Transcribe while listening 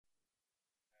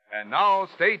And now,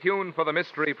 stay tuned for the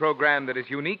mystery program that is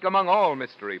unique among all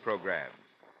mystery programs.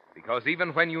 Because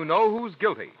even when you know who's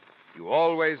guilty, you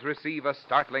always receive a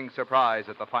startling surprise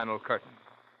at the final curtain.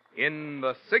 In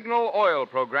the Signal Oil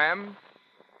program,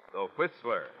 The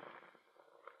Whistler.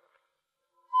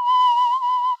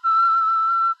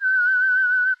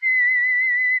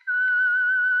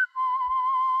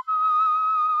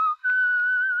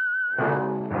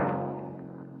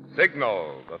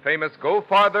 Signal, the famous Go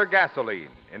Farther gasoline,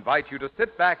 invites you to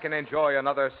sit back and enjoy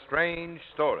another strange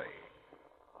story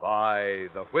by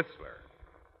The Whistler.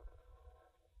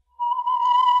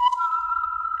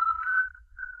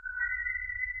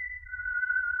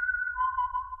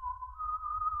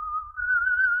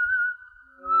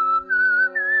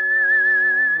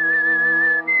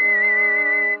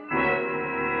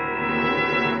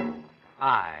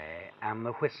 I am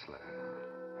the Whistler,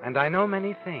 and I know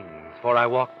many things, for I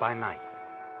walk by night.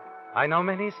 I know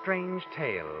many strange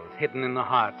tales hidden in the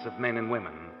hearts of men and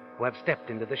women who have stepped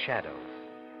into the shadows.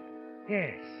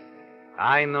 Yes,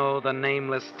 I know the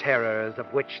nameless terrors of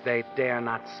which they dare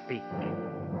not speak.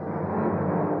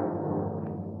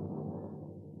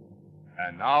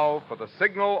 And now for the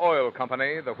Signal Oil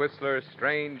Company, The Whistler's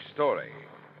strange story,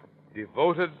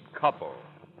 Devoted Couple.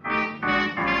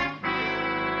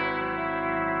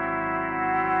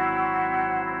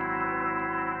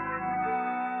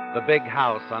 The big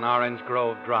house on Orange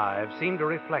Grove Drive seemed to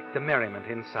reflect the merriment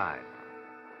inside.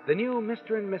 The new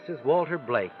Mr. and Mrs. Walter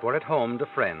Blake were at home to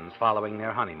friends following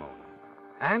their honeymoon.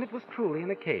 And it was truly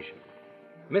an occasion.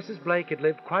 Mrs. Blake had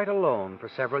lived quite alone for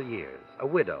several years, a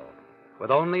widow,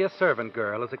 with only a servant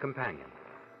girl as a companion.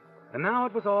 And now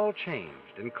it was all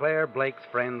changed, and Claire Blake's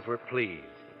friends were pleased.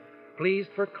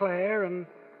 Pleased for Claire and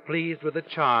pleased with the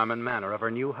charm and manner of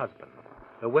her new husband,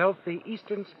 the wealthy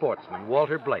Eastern sportsman,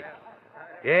 Walter Blake.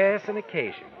 Yes, an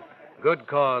occasion. Good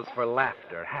cause for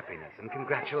laughter, happiness, and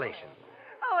congratulations.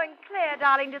 Oh, and Claire,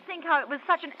 darling, to think how it was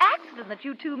such an accident that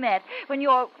you two met when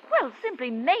you're, well,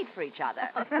 simply made for each other.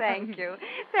 Oh, thank you.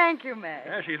 Thank you, May.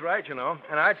 Yeah, she's right, you know.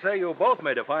 And I'd say you both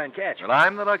made a fine catch. Well,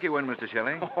 I'm the lucky one, Mr.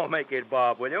 Shelley. Oh, make it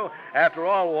Bob, will you? After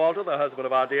all, Walter, the husband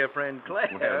of our dear friend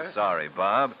Claire. Well, sorry,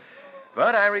 Bob.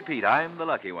 But I repeat, I'm the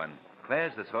lucky one.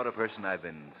 Claire's the sort of person I've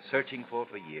been searching for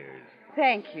years.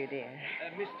 Thank you, dear.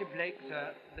 Mr. Blake,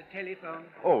 sir, the telephone.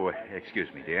 Oh, excuse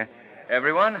me, dear.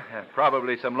 Everyone,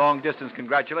 probably some long-distance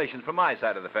congratulations from my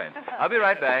side of the fence. I'll be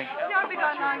right back. Don't be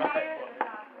gone long, dear.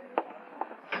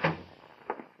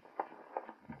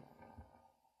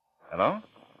 Hello?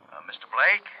 Mr.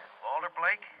 Blake? Walter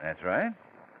Blake? That's right.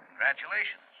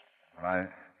 Congratulations. Well,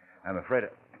 I'm afraid...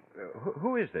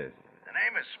 who is this? The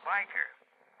name is Spiker.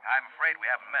 I'm afraid we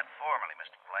haven't met formally,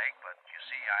 Mr. Blake, but you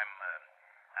see, I'm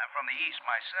from the East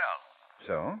myself.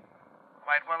 So?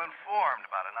 Quite well informed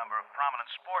about a number of prominent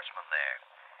sportsmen there.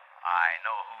 I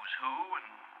know who's who and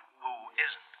who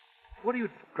isn't. What are you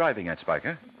driving at,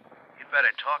 Spiker? You'd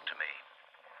better talk to me.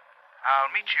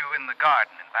 I'll meet you in the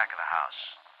garden in back of the house.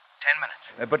 10 minutes.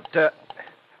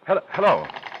 Hello?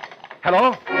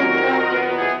 Hello?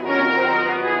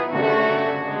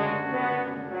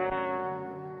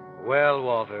 Well,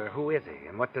 Walter, who is he,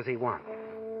 and what does he want?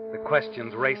 The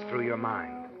questions race through your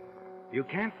mind. You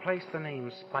can't place the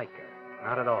name Spiker,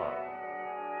 not at all.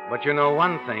 But you know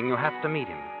one thing, you have to meet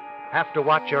him. Have to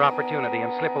watch your opportunity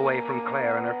and slip away from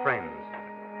Claire and her friends.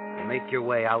 And make your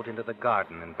way out into the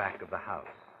garden in back of the house.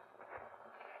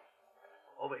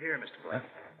 Over here, Mr. Blake.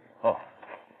 Oh.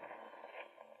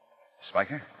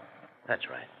 Spiker? That's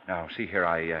right. Now, see here,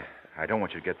 I don't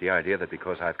want you to get the idea that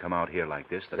because I've come out here like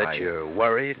this that you're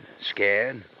worried,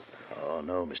 scared? Oh,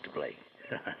 no, Mr. Blake.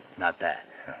 Not that.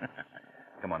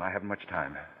 Come on, I haven't much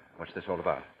time. What's this all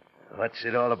about? What's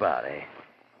it all about, eh?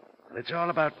 Well, it's all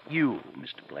about you,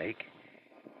 Mr. Blake.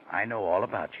 I know all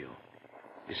about you.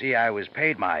 You see, I was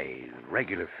paid my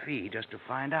regular fee just to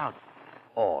find out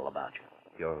all about you.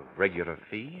 Your regular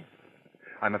fee?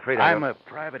 I'm afraid I'm a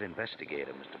private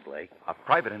investigator, Mr. Blake. A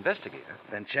private investigator?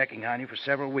 Been checking on you for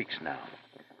several weeks now.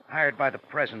 Hired by the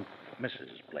present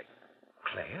Mrs. Blake.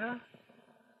 Claire?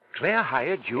 Claire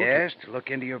hired you? Yes, to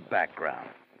look into your background.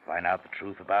 Find out the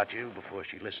truth about you before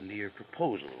she listened to your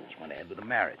proposals, went ahead with the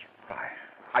marriage.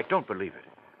 I don't believe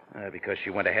it. Because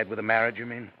she went ahead with the marriage, you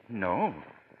mean? No.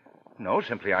 No,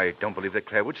 simply I don't believe that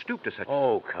Claire would stoop to such...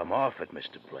 Oh, come off it,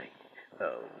 Mr. Blake.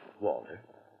 Oh, Walter,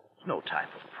 it's no time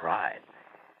for pride.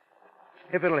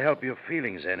 If it'll help your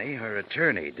feelings any, her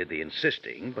attorney did the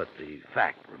insisting, but the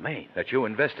fact remains. That you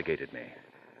investigated me.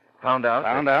 Found out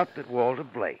out that Walter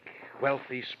Blake,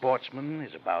 wealthy sportsman,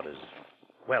 is about as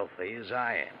wealthy as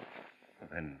I am.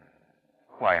 Then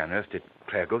why on earth did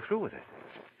Claire go through with it?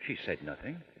 She said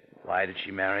nothing. Why did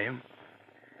she marry him?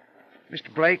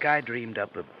 Mr. Blake, I dreamed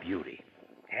up a beauty.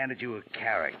 Handed you a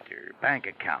character, bank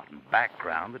account, and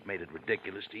background that made it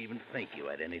ridiculous to even think you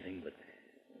had anything but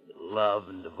love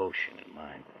and devotion in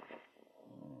mind.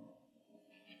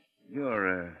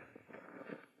 You're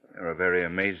a very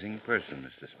amazing person,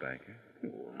 Mr. Spiker.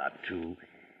 Oh, not too.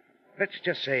 Let's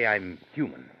just say I'm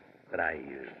human, that I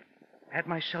had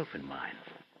myself in mind,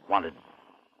 wanted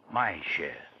my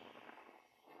share.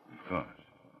 Of course.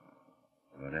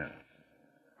 What else?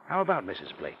 How about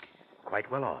Mrs. Blake?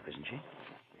 Quite well off, isn't she?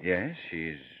 Yes,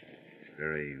 she's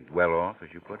very well off, as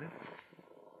you put it.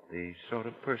 The sort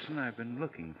of person I've been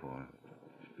looking for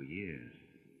years.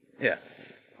 Yeah.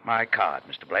 My card,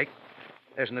 Mr. Blake.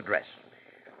 There's an address.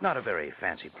 Not a very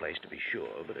fancy place, to be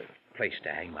sure, but a place to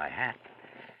hang my hat.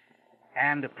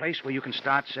 And a place where you can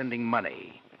start sending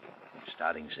money.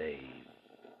 Starting, say,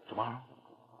 tomorrow?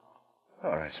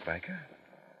 All right, Spiker.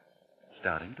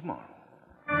 Starting tomorrow.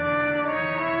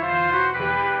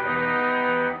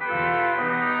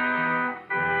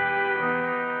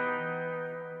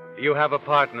 You have a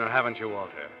partner, haven't you,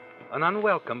 Walter? An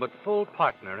unwelcome but full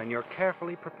partner in your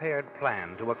carefully prepared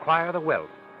plan to acquire the wealth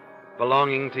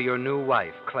belonging to your new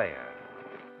wife, Claire.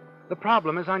 The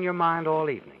problem is on your mind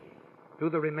all evening, through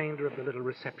the remainder of the little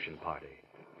reception party.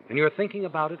 And you're thinking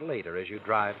about it later as you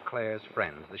drive Claire's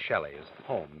friends, the Shelleys,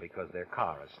 home because their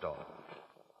car is stalled.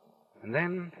 And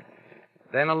then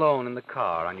alone in the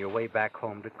car on your way back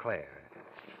home to Claire,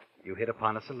 you hit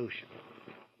upon a solution.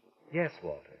 Yes,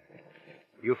 Walter.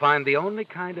 You find the only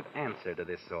kind of answer to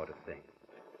this sort of thing.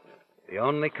 The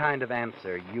only kind of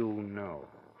answer you know.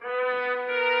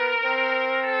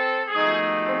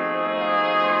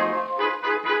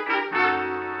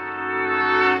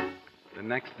 The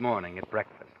next morning at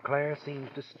breakfast, Claire seems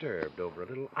disturbed over a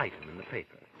little item in the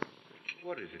paper.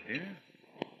 What is it, dear?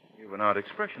 You have an odd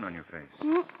expression on your face.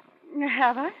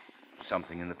 Have I?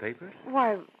 Something in the papers?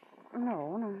 Why,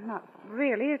 no, not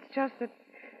really. It's just that,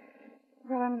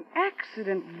 well, an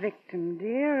accident victim,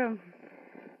 dear. A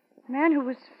man who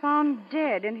was found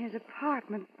dead in his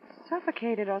apartment,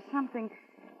 suffocated or something.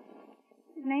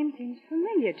 His name seems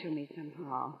familiar to me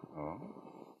somehow. Oh?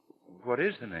 What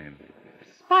is the name?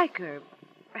 Spiker.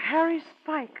 Harry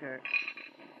Spiker.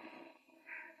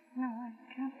 No, I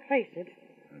can't place it.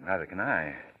 Neither can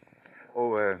I.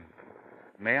 Oh,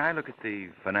 may I look at the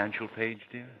financial page,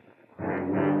 dear?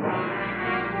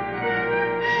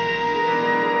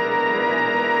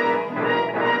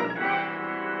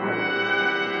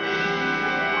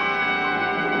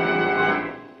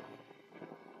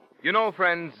 You know,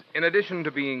 friends, in addition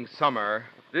to being summer,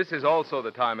 this is also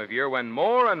the time of year when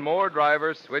more and more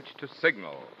drivers switch to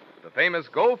Signal, the famous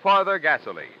Go Farther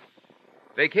gasoline.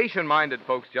 Vacation-minded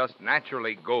folks just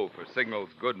naturally go for Signal's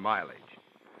good mileage.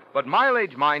 But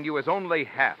mileage, mind you, is only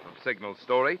half of Signal's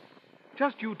story.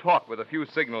 Just you talk with a few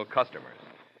Signal customers,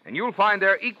 and you'll find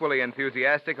they're equally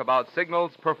enthusiastic about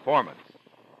Signal's performance.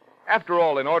 After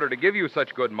all, in order to give you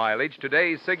such good mileage,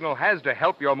 today's Signal has to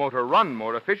help your motor run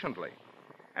more efficiently.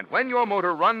 And when your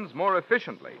motor runs more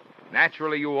efficiently,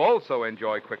 naturally you also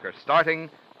enjoy quicker starting,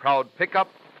 proud pickup,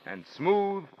 and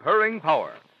smooth, purring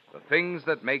power, the things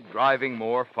that make driving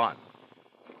more fun.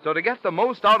 So to get the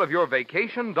most out of your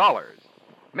vacation dollars,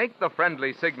 make the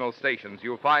friendly Signal stations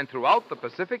you'll find throughout the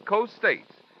Pacific Coast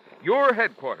states your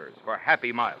headquarters for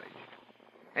happy mileage.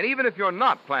 And even if you're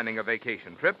not planning a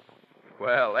vacation trip,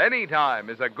 well, any time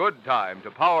is a good time to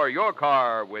power your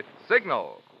car with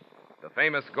Signal, the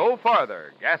famous Go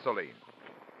Farther gasoline.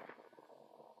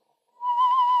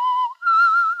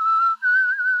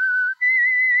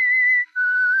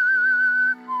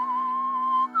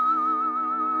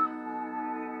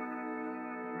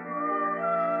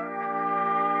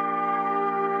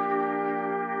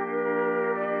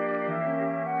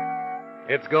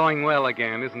 It's going well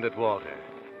again, isn't it, Walter?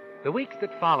 The weeks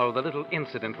that follow the little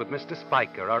incident with Mr.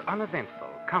 Spiker are uneventful,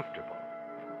 comfortable.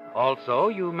 Also,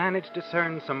 you manage to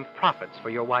discern some profits for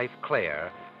your wife,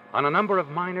 Claire, on a number of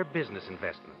minor business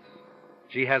investments.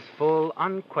 She has full,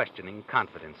 unquestioning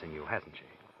confidence in you, hasn't she?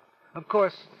 Of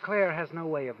course, Claire has no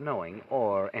way of knowing,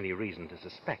 or any reason to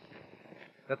suspect,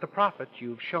 that the profits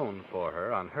you've shown for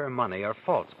her on her money are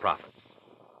false profits.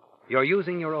 You're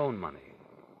using your own money,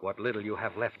 what little you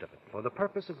have left of it, for the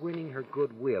purpose of winning her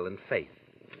goodwill and faith.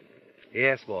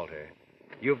 Yes, Walter,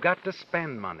 you've got to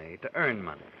spend money to earn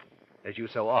money, as you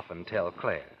so often tell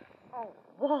Claire. Oh,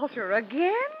 Walter,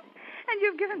 again? And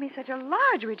you've given me such a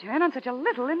large return on such a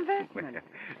little investment.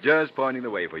 Just pointing the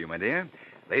way for you, my dear.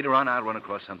 Later on, I'll run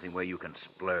across something where you can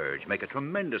splurge, make a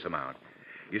tremendous amount.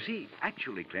 You see,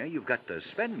 actually, Claire, you've got to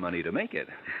spend money to make it.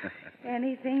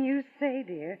 Anything you say,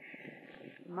 dear.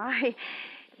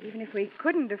 Even if we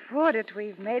couldn't afford it,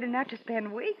 we've made enough to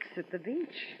spend weeks at the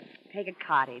beach. Take a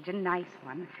cottage, a nice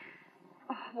one.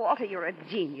 Oh, Walter, you're a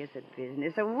genius at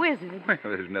business, a wizard. Well,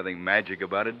 there's nothing magic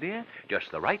about it, dear. Just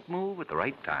the right move at the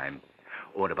right time.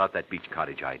 Oh, and about that beach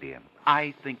cottage idea.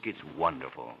 I think it's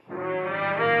wonderful.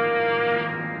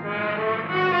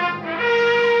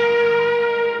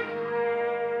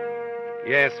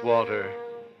 Yes, Walter.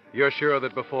 You're sure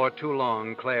that before too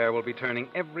long, Claire will be turning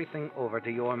everything over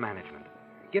to your management,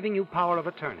 giving you power of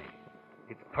attorney.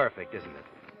 It's perfect, isn't it?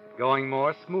 Going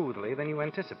more smoothly than you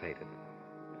anticipated.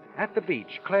 At the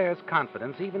beach, Claire's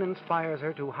confidence even inspires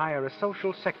her to hire a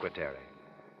social secretary.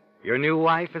 Your new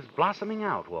wife is blossoming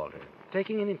out, Walter,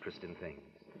 taking an interest in things.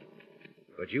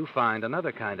 But you find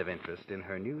another kind of interest in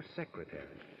her new secretary,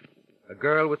 a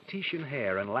girl with Titian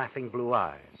hair and laughing blue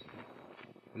eyes.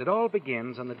 And it all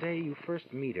begins on the day you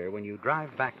first meet her when you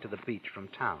drive back to the beach from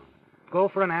town, go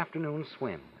for an afternoon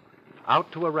swim,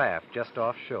 out to a raft just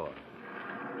offshore.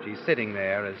 She's sitting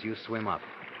there as you swim up.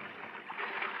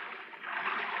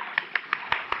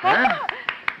 Huh?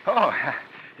 Oh, I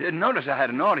didn't notice I had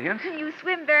an audience. You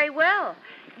swim very well.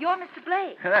 You're Mr.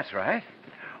 Blake. That's right.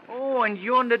 Oh, and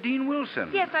you're Nadine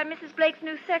Wilson. Yes, I'm Mrs. Blake's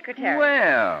new secretary.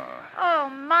 Well. Oh,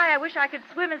 my, I wish I could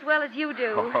swim as well as you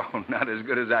do. Oh, not as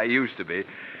good as I used to be.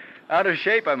 Out of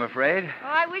shape, I'm afraid. Oh,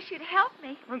 I wish you'd help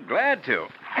me. I'm glad to.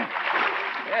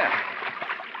 Yeah.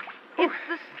 It's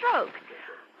the stroke.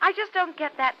 I just don't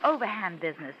get that overhand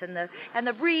business and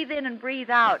the breathe in and breathe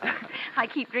out. I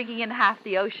keep drinking in half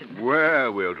the ocean.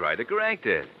 Well, we'll try to correct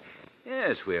it.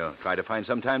 Yes, we'll try to find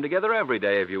some time together every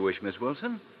day if you wish, Miss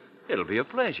Wilson. It'll be a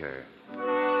pleasure.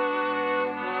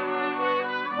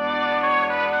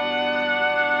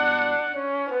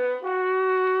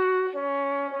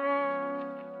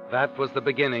 That was the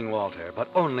beginning, Walter, but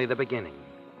only the beginning.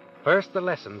 First, the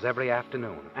lessons every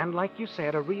afternoon, and like you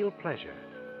said, a real pleasure.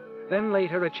 Then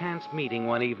later, a chance meeting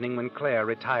one evening when Claire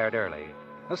retired early.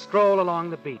 A stroll along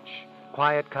the beach,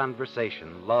 quiet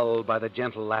conversation lulled by the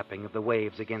gentle lapping of the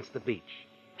waves against the beach.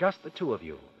 Just the two of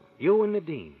you and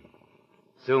Nadine.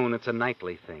 Soon it's a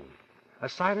nightly thing, a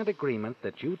silent agreement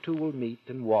that you two will meet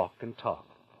and walk and talk.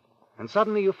 And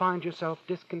suddenly you find yourself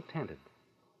discontented.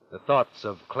 The thoughts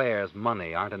of Claire's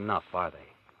money aren't enough, are they?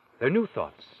 They're new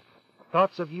thoughts,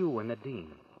 thoughts of you and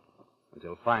Nadine.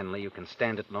 Until finally you can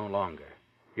stand it no longer.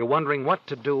 You're wondering what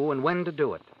to do and when to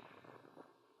do it.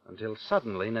 Until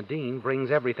suddenly Nadine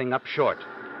brings everything up short.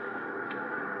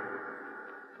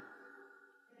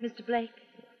 Mr. Blake?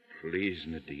 Please,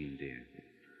 Nadine, dear.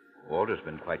 Walter's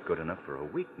been quite good enough for a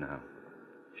week now.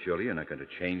 Surely you're not going to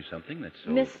change something that's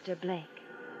so... Mr. Blake,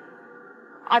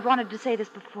 I've wanted to say this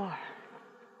before.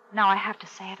 Now I have to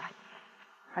say it.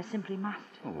 I simply must.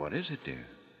 Well, what is it, dear?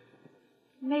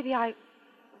 Maybe I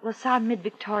will sound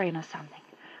mid-Victorian or something,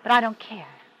 but I don't care.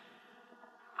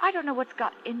 I don't know what's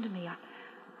got into me.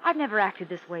 I've never acted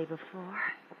this way before.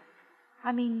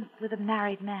 I mean, with a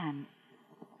married man.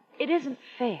 It isn't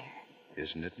fair.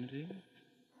 Isn't it, Nadine?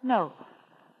 No.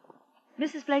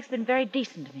 Mrs. Blake's been very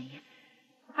decent to me.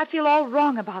 I feel all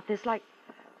wrong about this, like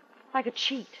a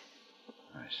cheat.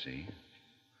 I see.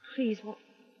 Please,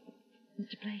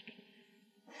 Mr. Blake,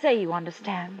 say you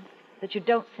understand, that you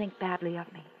don't think badly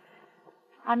of me.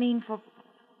 I mean, for,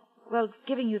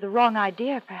 giving you the wrong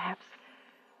idea, perhaps.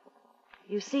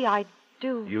 You see, I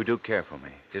do... You do care for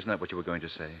me. Isn't that what you were going to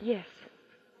say? Yes.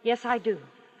 Yes, I do.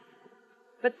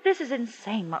 But this is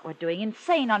insane, what we're doing.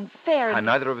 Insane, unfair... And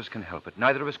neither of us can help it.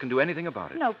 Neither of us can do anything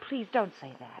about it. No, please, don't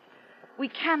say that. We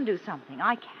can do something.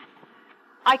 I can.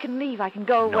 I can leave. I can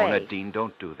go away. No, Nadine,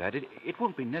 don't do that. It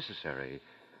won't be necessary.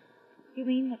 You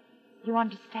mean that you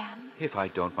understand? If I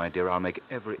don't, my dear, I'll make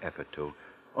every effort to.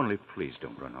 Only please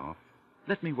don't run off.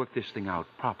 Let me work this thing out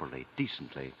properly,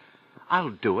 decently. I'll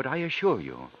do it, I assure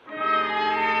you.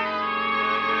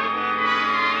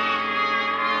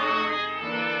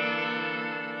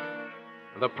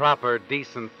 The proper,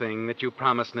 decent thing that you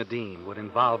promised Nadine would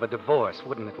involve a divorce,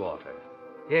 wouldn't it, Walter?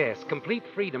 Yes, complete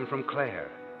freedom from Claire.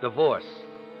 Divorce.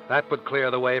 That would clear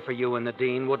the way for you and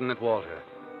Nadine, wouldn't it, Walter?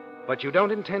 But you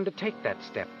don't intend to take that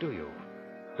step, do you?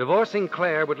 Divorcing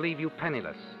Claire would leave you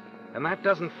penniless, and that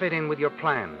doesn't fit in with your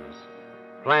plans.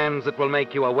 Plans that will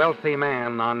make you a wealthy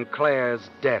man on Claire's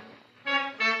death.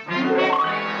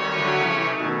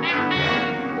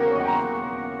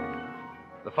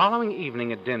 The following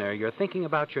evening at dinner, you're thinking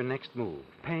about your next move,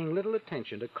 paying little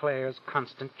attention to Claire's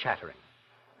constant chattering.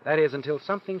 That is, until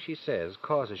something she says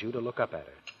causes you to look up at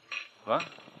her. What?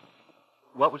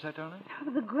 What was that, darling?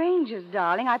 Oh, the Grangers,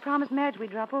 darling. I promised Madge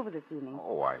we'd drop over this evening.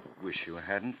 Oh, I wish you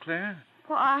hadn't, Claire.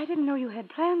 Well, I didn't know you had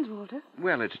plans, Walter.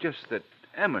 Well, it's just that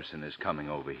Emerson is coming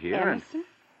over here. Emerson?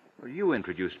 Well, you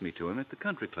introduced me to him at the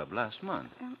country club last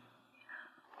month.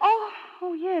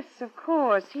 Oh, yes, of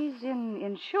course. He's in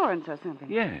insurance or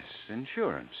something. Yes,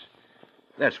 insurance.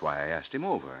 That's why I asked him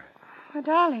over. Oh,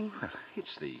 darling. Well,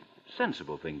 it's the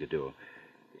sensible thing to do.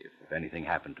 If anything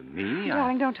happened to me,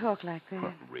 Darling, don't talk like that.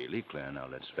 Well, really, Claire, now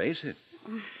let's face it.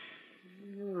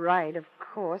 You're right, of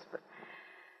course, but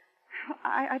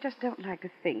I just don't like to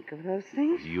think of those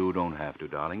things. You don't have to,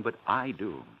 darling, but I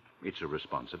do. It's a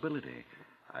responsibility.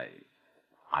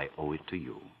 I owe it to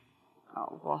you.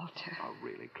 Oh, Walter. Oh,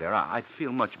 really, Claire, I'd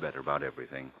feel much better about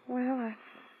everything. Well, I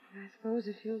suppose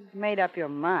if you've made up your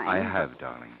mind. I have,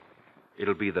 darling.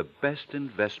 It'll be the best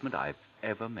investment I've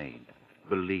ever made.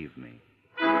 Believe me.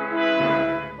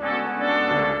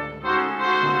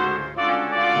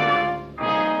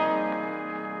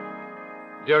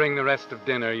 During the rest of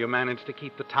dinner, you manage to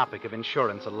keep the topic of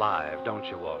insurance alive, don't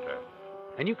you, Walter?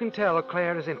 And you can tell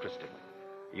Claire is interested.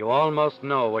 You almost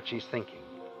know what she's thinking.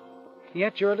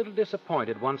 Yet you're a little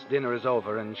disappointed once dinner is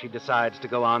over and she decides to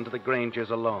go on to the Grangers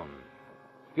alone.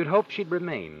 You'd hoped she'd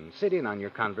remain, sit in on your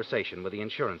conversation with the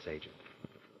insurance agent.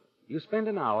 You spend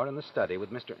an hour in the study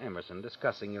with Mr. Emerson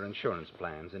discussing your insurance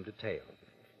plans in detail.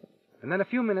 And then a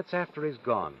few minutes after he's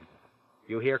gone,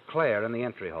 you hear Claire in the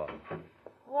entry hall.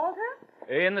 Walter?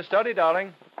 In the study,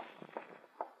 darling.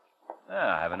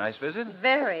 Have a nice visit.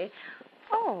 Very.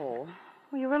 Oh,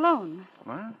 well, you were alone.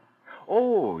 What?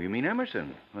 Oh, you mean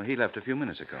Emerson? Well, he left a few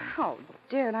minutes ago. Oh,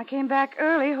 dear, and I came back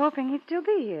early hoping he'd still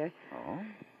be here. Oh?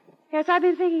 Yes, I've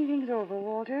been thinking things over,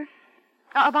 Walter.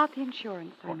 About the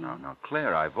insurance, I mean. Now,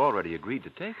 Claire, I've already agreed to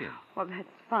take it. Well, that's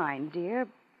fine, dear.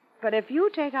 But if you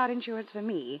take out insurance for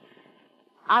me,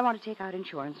 I want to take out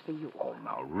insurance for you. Oh,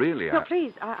 now, really, No,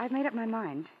 please, I've made up my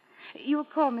mind. You'll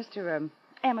call Mr.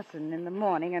 Emerson in the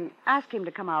morning and ask him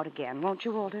to come out again, won't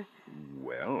you, Walter?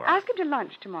 Well, Ask him to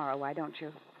lunch tomorrow, why don't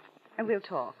you? And we'll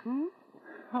talk, hmm?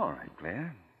 All right,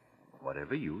 Claire.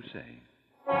 Whatever you say.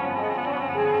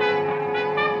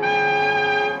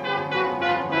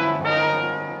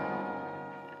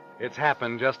 It's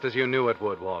happened just as you knew it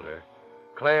would, Walter.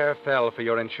 Claire fell for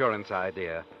your insurance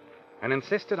idea and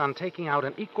insisted on taking out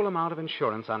an equal amount of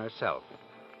insurance on herself,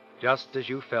 just as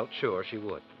you felt sure she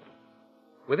would.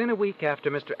 Within a week after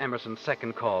Mr. Emerson's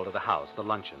second call to the house, the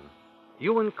luncheon,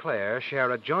 you and Claire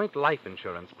share a joint life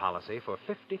insurance policy for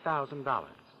 $50,000.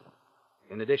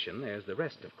 In addition, there's the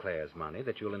rest of Claire's money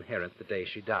that you'll inherit the day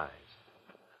she dies.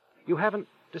 You haven't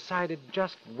decided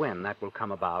just when that will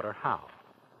come about or how.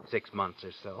 6 months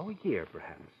or so, a year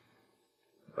perhaps.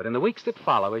 But in the weeks that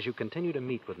follow, as you continue to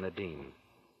meet with Nadine,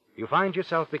 you find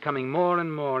yourself becoming more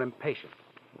and more impatient.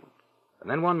 And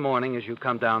then one morning, as you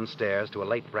come downstairs to a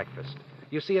late breakfast,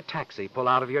 you see a taxi pull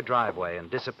out of your driveway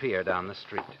and disappear down the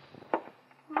street.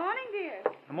 Morning, dear.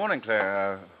 Good morning,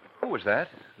 Claire. Who was that?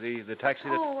 The taxi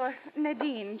that... Oh,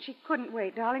 Nadine. She couldn't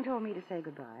wait. Darling told me to say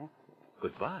goodbye.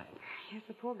 Goodbye. Yes,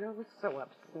 the poor girl was so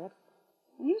upset.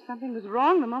 I knew something was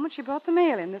wrong the moment she brought the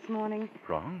mail in this morning.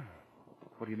 Wrong?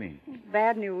 What do you mean?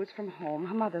 Bad news from home.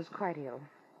 Her mother's quite ill.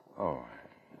 Oh,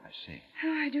 I see.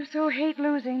 Oh, I do so hate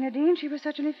losing Nadine. She was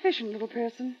such an efficient little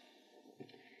person.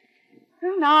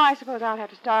 Well, now I suppose I'll have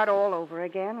to start all over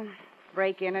again and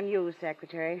break in a new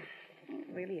secretary.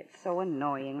 Really, it's so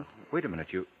annoying. Wait a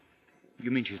minute. You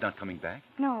mean she's not coming back?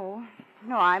 No,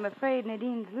 I'm afraid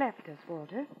Nadine's left us,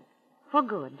 Walter. For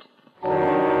good.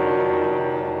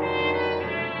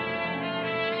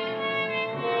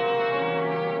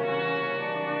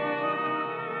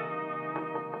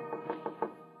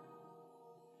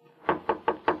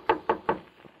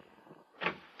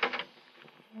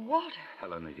 Walter.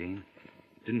 Hello, Nadine.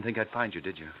 Didn't think I'd find you,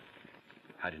 did you?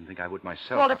 I didn't think I would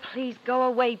myself. Walter, please go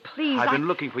away, please. I've been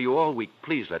looking for you all week.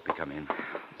 Please let me come in.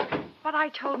 But I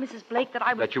told Mrs. Blake that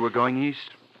I was... That you were going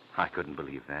east? I couldn't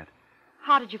believe that.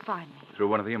 How did you find me? Through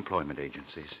one of the employment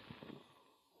agencies.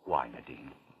 Why,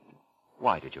 Nadine?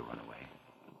 Why did you run away?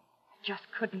 Just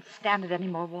couldn't stand it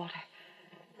anymore, Walter.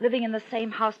 Living in the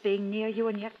same house, being near you,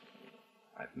 and yet...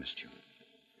 I've missed you.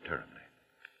 Terribly.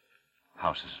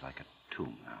 House is like a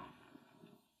tomb now.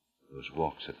 Those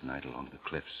walks at night along the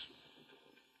cliffs.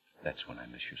 That's when I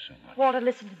miss you so much. Walter,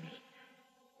 listen to me.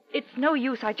 It's no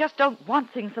use. I just don't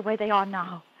want things the way they are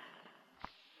now.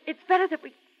 It's better that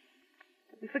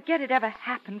we forget it ever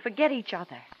happened, forget each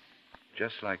other.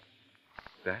 Just like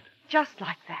that? Just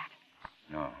like that.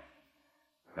 No.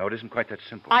 No, it isn't quite that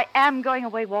simple. I am going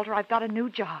away, Walter. I've got a new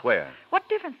job. Where? What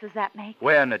difference does that make?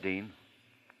 Where, Nadine?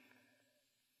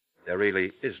 There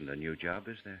really isn't a new job,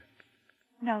 is there?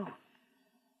 No.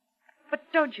 But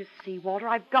don't you see, Walter,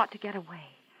 I've got to get away.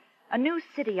 A new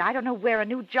city, I don't know where, a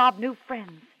new job, new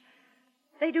friends.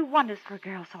 They do wonders for a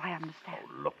girl, so I understand.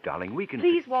 Oh, look, darling, we can...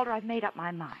 Please, Walter, I've made up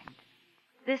my mind.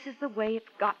 This is the way it's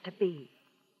got to be.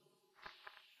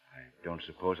 I don't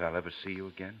suppose I'll ever see you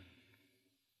again?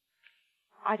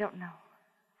 I don't know.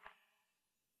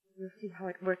 We'll see how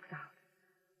it works out.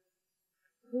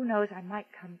 Who knows, I might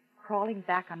come crawling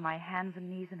back on my hands and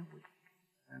knees in a week.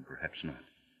 And perhaps not.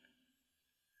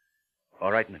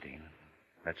 All right, Nadine.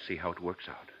 Let's see how it works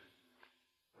out.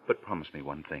 But promise me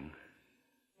one thing.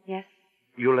 Yes?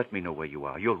 You'll let me know where you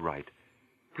are. You'll write.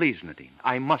 Please, Nadine,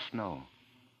 I must know.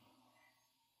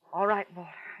 All right, Walter,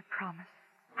 I promise.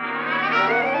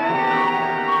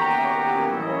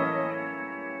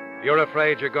 You're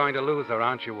afraid you're going to lose her,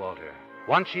 aren't you, Walter?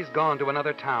 Once she's gone to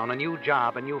another town, a new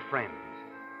job, and new friends.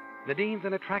 Nadine's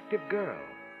an attractive girl,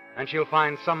 and she'll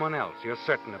find someone else, you're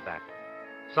certain of that.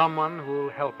 Someone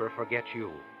who'll help her forget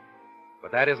you.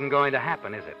 But that isn't going to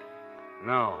happen, is it?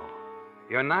 No.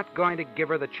 You're not going to give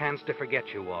her the chance to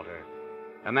forget you, Walter.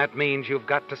 And that means you've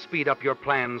got to speed up your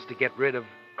plans to get rid of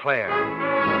Claire.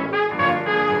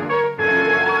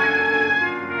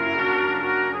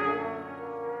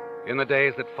 In the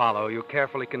days that follow, you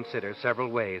carefully consider several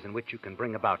ways in which you can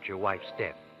bring about your wife's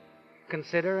death.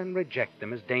 Consider and reject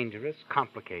them as dangerous,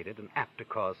 complicated, and apt to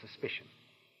cause suspicion.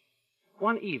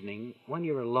 One evening, when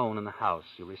you're alone in the house,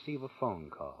 you receive a phone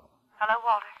call. Hello,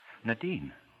 Walter.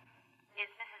 Nadine. Is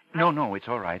Mrs. Blake? No, it's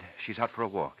all right. She's out for a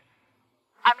walk.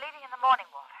 I'm leaving in the morning,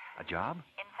 Walter. A job?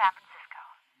 In San Francisco.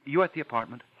 You at the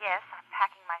apartment? Yes, I'm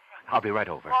packing my things. I'll be right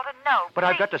over. Walter, no, But please.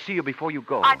 I've got to see you before you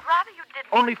go. I'd rather you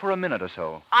didn't. Only for a minute or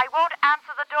so. I won't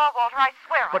answer the door, Walter, I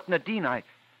swear. But, Nadine,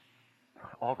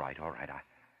 All right.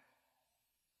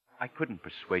 I couldn't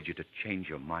persuade you to change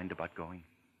your mind about going.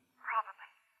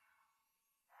 Probably.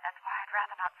 That's why I'd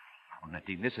rather not see you. Oh,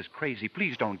 Nadine, this is crazy.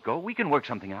 Please don't go. We can work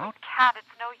something out. Can't, it's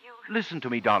no use. Listen to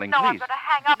me, darling, No, please. I'm going to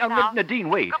hang up now. Nadine,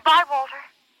 wait. Goodbye, Walter.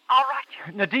 I'll write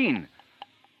you. Nadine.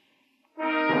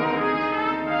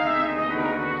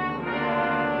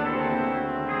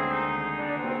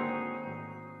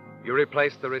 You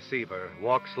replace the receiver,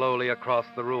 walk slowly across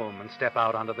the room, and step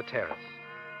out onto the terrace.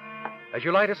 As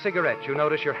you light a cigarette, you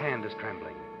notice your hand is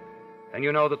trembling. And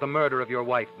you know that the murder of your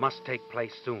wife must take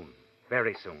place soon,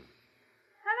 very soon.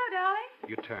 Hello, darling.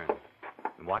 You turn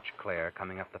and watch Claire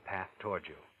coming up the path toward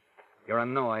you. You're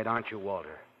annoyed, aren't you,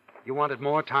 Walter? You wanted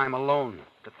more time alone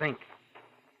to think.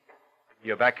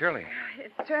 You're back early.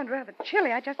 It's turned rather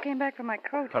chilly. I just came back from my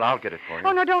coat. Well, I'll get it for you.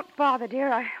 Oh, no, don't bother,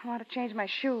 dear. I want to change my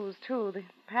shoes, too. The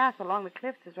path along the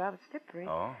cliffs is rather slippery.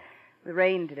 Oh? The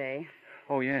rain today.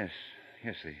 Oh, yes.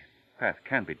 Yes, the path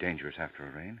can be dangerous after a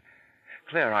rain.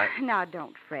 Claire, Now,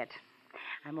 don't fret.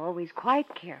 I'm always quite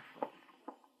careful.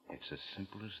 It's as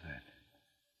simple as that.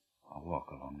 I'll walk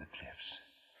along the cliffs.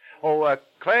 Oh,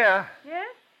 Claire. Yes?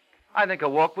 I think a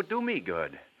walk would do me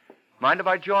good. Mind if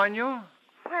I join you?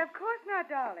 Why, of course not,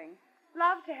 darling.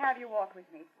 Love to have you walk with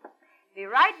me. Be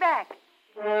right back.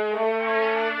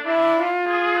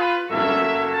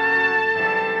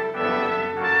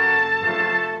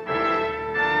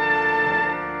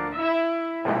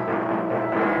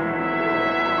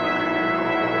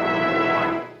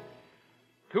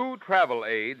 Two travel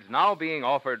aids now being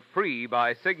offered free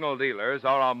by signal dealers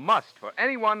are a must for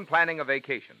anyone planning a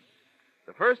vacation.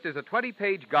 The first is a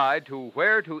 20-page guide to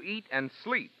where to eat and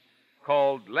sleep.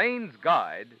 Called Lane's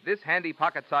Guide, this handy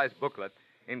pocket-sized booklet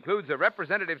includes a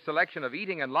representative selection of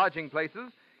eating and lodging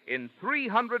places in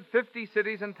 350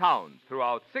 cities and towns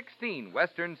throughout 16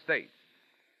 western states.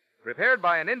 Prepared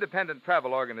by an independent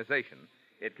travel organization,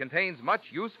 it contains much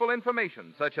useful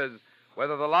information, such as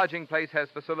whether the lodging place has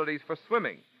facilities for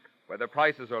swimming, whether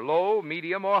prices are low,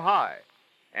 medium, or high,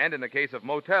 and in the case of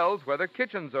motels, whether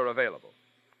kitchens are available.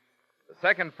 The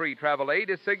second free travel aid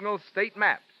is Signal's State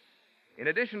Maps. In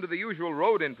addition to the usual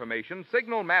road information,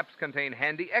 Signal Maps contain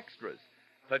handy extras,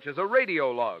 such as a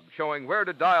radio log showing where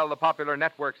to dial the popular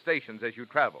network stations as you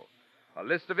travel, a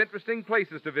list of interesting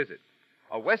places to visit,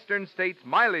 a western state's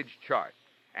mileage chart,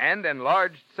 and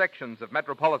enlarged sections of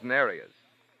metropolitan areas.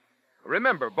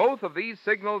 Remember, both of these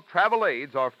Signal travel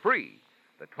aids are free.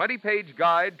 The 20-page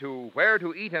guide to where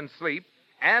to eat and sleep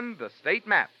and the state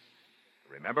maps.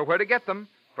 Remember where to get them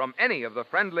from any of the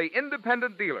friendly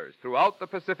independent dealers throughout the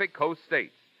Pacific Coast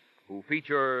states who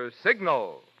feature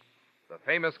Signal, the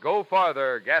famous Go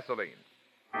Farther gasoline.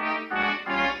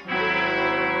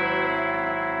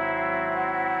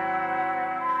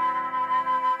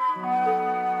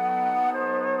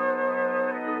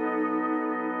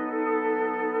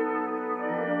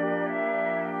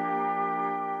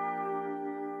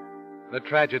 The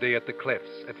tragedy at the cliffs,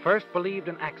 at first believed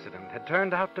an accident, had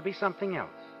turned out to be something else.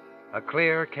 A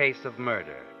clear case of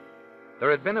murder.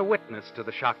 There had been a witness to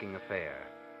the shocking affair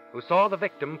who saw the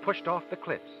victim pushed off the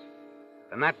cliffs.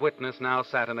 And that witness now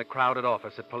sat in a crowded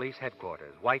office at police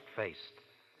headquarters, white-faced,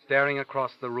 staring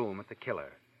across the room at the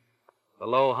killer. The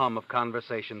low hum of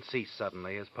conversation ceased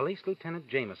suddenly as Police Lieutenant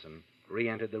Jameson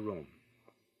re-entered the room.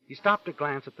 He stopped to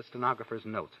glance at the stenographer's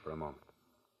notes for a moment,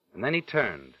 and then he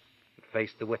turned and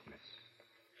faced the witness.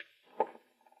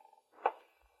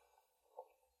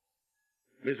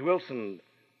 Miss Wilson,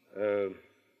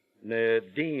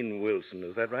 Nadine Wilson,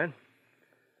 is that right?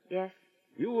 Yes,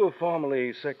 You were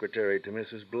formerly secretary to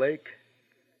Mrs. Blake.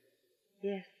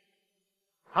 yes.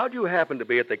 How'd you happen to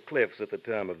be at the cliffs at the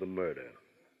time of the murder?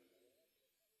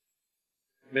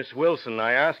 Miss Wilson,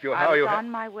 I asked you how I you... was on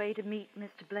my way to meet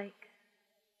Mr. Blake.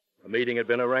 A meeting had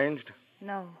been arranged?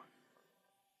 No.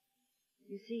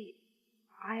 You see,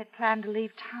 I had planned to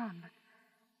leave town, but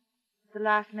at the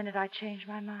last minute I changed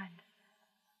my mind.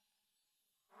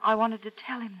 I wanted to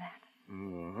tell him that.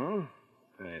 Mm-hmm.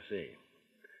 I see.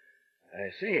 I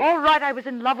see. All right, I was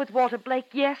in love with Walter Blake,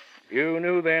 yes. You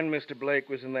knew then Mr. Blake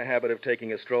was in the habit of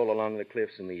taking a stroll along the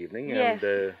cliffs in the evening, Yes.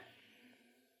 and,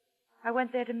 I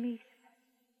went there to meet him.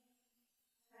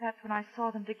 That's when I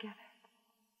saw them together.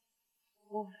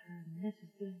 Walter and Mrs.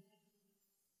 Blake.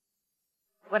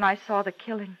 When I saw the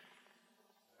killing.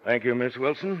 Thank you, Miss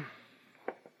Wilson.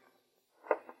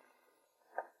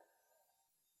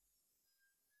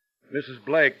 Mrs.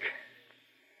 Blake,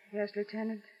 Yes,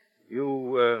 Lieutenant?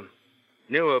 you,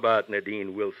 knew about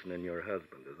Nadine Wilson and your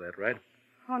husband, is that right?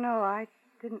 Oh, no, I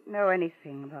didn't know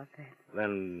anything about that.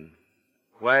 Then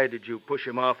why did you push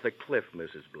him off the cliff,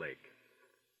 Mrs. Blake?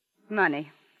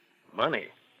 Money. Money?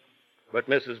 But,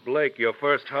 Mrs. Blake, your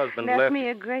first husband Left me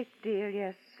a great deal,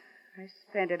 yes. I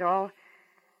spent it all.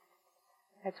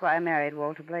 That's why I married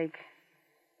Walter Blake.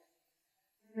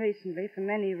 Recently, for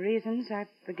many reasons, I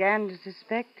began to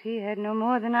suspect he had no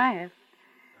more than I have.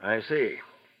 I see.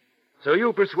 So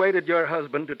you persuaded your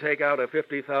husband to take out a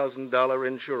 $50,000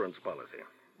 insurance policy?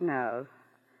 No.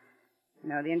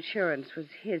 No, the insurance was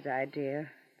his idea.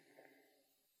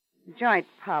 The joint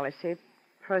policy,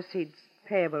 proceeds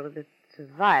payable to the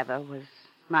survivor, was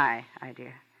my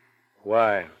idea.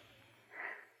 Why?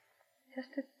 Just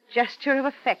a gesture of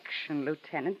affection,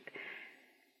 Lieutenant.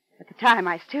 At the time,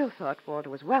 I still thought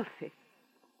Walter was wealthy.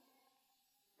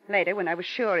 Later, when I was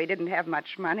sure he didn't have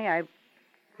much money, I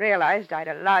realized I'd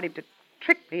allowed him to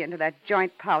trick me into that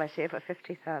joint policy for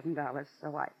 $50,000.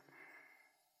 So I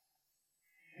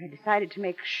decided to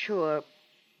make sure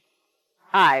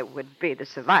I would be the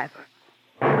survivor.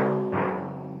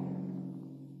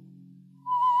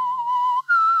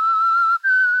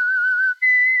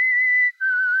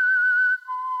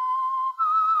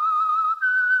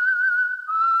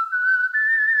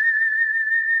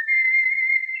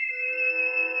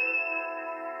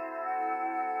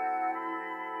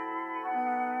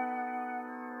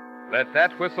 Let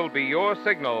that whistle be your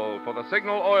signal for the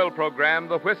Signal Oil program,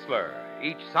 The Whistler,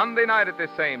 each Sunday night at this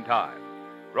same time.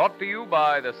 Brought to you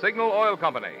by the Signal Oil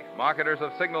Company, marketers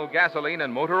of Signal gasoline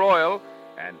and motor oil,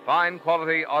 and fine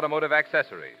quality automotive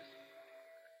accessories.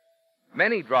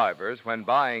 Many drivers, when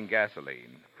buying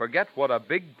gasoline, forget what a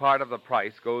big part of the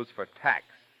price goes for tax.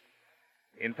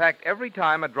 In fact, every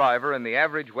time a driver in the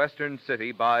average western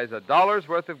city buys $1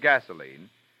 worth of gasoline,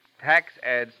 tax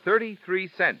adds 33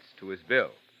 cents to his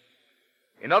bill.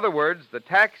 In other words, the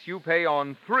tax you pay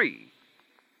on 3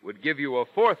 would give you a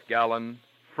 4th gallon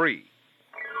free.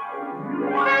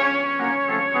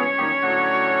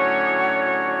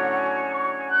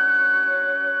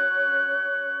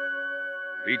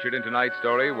 Featured in tonight's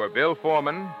story were Bill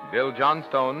Foreman, Bill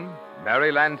Johnstone,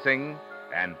 Mary Lansing,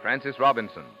 and Francis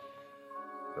Robinson.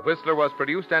 The Whistler was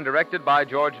produced and directed by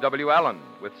George W. Allen,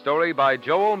 with story by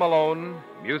Joel Malone,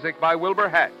 music by Wilbur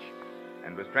Hatch,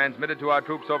 and was transmitted to our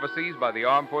troops overseas by the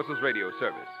Armed Forces Radio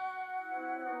Service.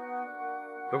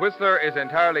 The Whistler is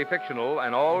entirely fictional,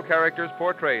 and all characters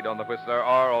portrayed on The Whistler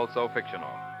are also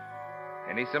fictional.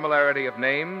 Any similarity of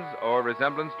names or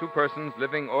resemblance to persons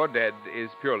living or dead is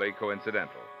purely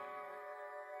coincidental.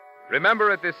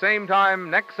 Remember at this same time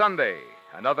next Sunday,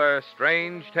 another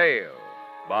strange tale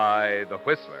by The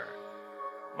Whistler.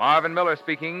 Marvin Miller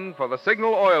speaking for the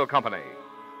Signal Oil Company.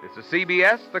 This is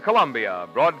CBS, the Columbia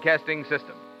Broadcasting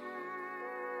System.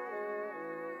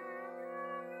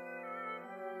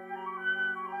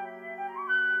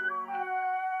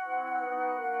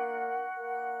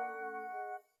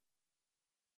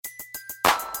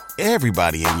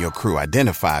 Everybody in your crew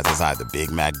identifies as either Big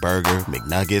Mac Burger,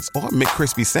 McNuggets, or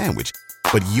McCrispy Sandwich.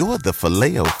 But you're the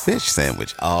Filet-O-Fish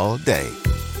Sandwich all day.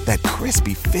 That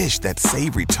crispy fish, that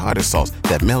savory tartar sauce,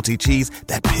 that melty cheese,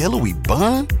 that pillowy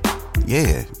bun.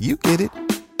 Yeah, you get it.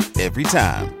 every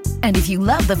time. And if you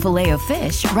love the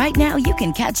Filet-O-Fish, right now you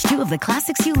can catch 2 of the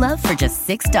classics you love for just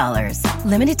 $6.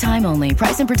 Limited time only.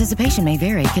 Price and participation may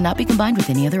vary. Cannot be combined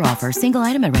with any other offer. Single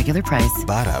item at regular price.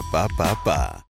 Ba-da-ba-ba-ba.